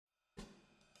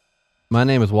My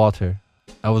name is Walter.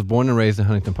 I was born and raised in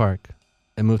Huntington Park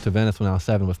and moved to Venice when I was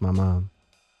 7 with my mom.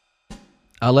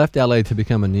 I left LA to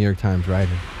become a New York Times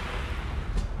writer.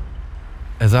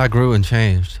 As I grew and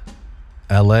changed,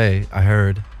 LA, I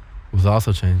heard, was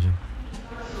also changing.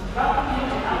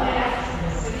 I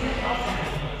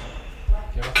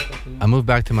moved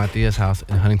back to my tia's house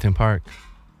in Huntington Park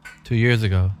 2 years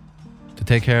ago to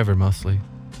take care of her mostly,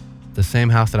 the same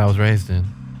house that I was raised in.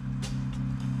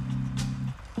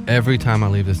 Every time I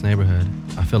leave this neighborhood,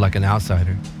 I feel like an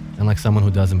outsider and like someone who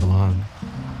doesn't belong.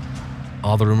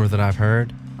 All the rumors that I've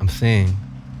heard, I'm seeing,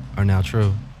 are now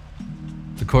true.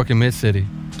 The Cork in Mid-City,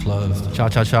 closed. Cha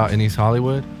Cha Cha in East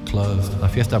Hollywood, closed. La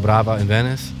Fiesta Brava in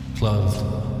Venice, closed.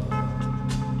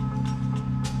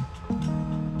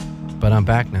 But I'm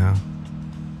back now.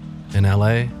 In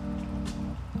LA,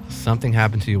 something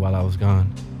happened to you while I was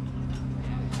gone.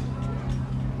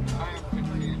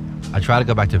 I try to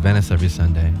go back to Venice every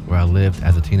Sunday, where I lived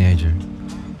as a teenager.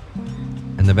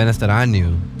 And the Venice that I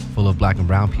knew, full of black and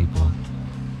brown people,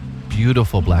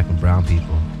 beautiful black and brown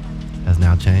people, has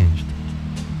now changed.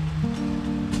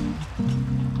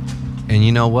 And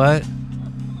you know what?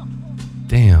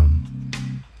 Damn.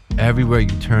 Everywhere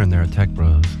you turn, there are tech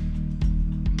bros.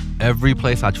 Every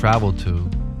place I traveled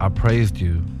to, I praised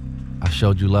you, I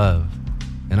showed you love,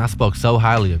 and I spoke so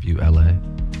highly of you, LA.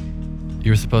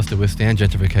 You were supposed to withstand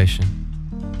gentrification,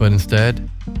 but instead,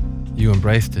 you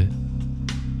embraced it.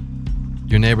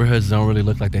 Your neighborhoods don't really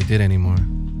look like they did anymore.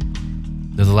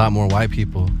 There's a lot more white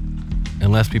people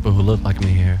and less people who look like me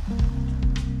here.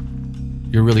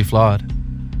 You're really flawed.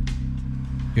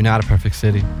 You're not a perfect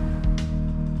city.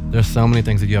 There's so many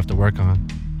things that you have to work on,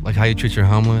 like how you treat your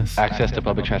homeless, access to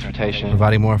public transportation,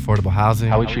 providing more affordable housing,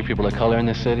 how we treat people of color in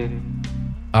this city.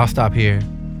 I'll stop here,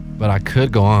 but I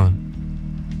could go on.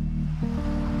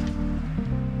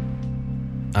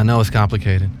 I know it's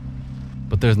complicated,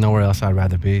 but there's nowhere else I'd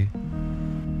rather be.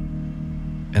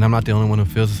 And I'm not the only one who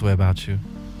feels this way about you.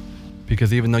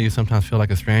 Because even though you sometimes feel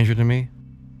like a stranger to me,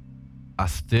 I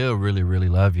still really, really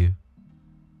love you.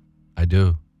 I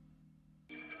do.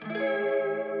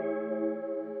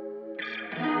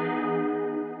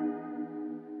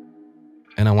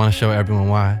 And I want to show everyone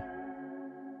why.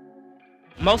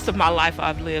 Most of my life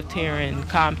I've lived here in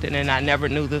Compton, and I never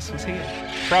knew this was here.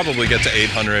 Probably get to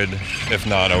 800, if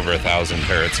not over 1,000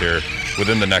 parrots here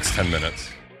within the next 10 minutes.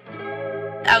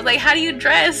 I was like, how do you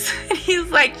dress? And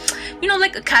he's like,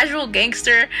 like a casual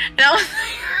gangster. And I was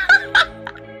like,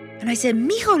 and I said,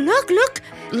 mijo, look,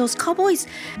 los cowboys,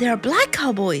 they're black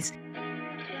cowboys.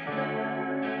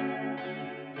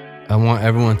 I want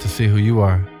everyone to see who you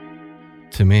are,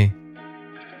 to me.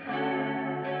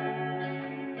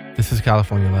 This is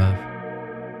California Love,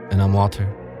 and I'm Walter.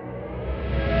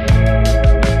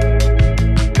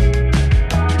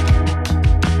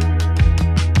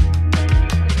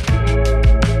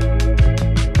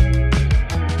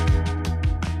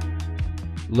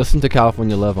 Listen to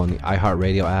California Love on the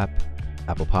iHeartRadio app,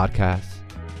 Apple Podcasts,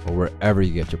 or wherever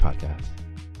you get your podcasts.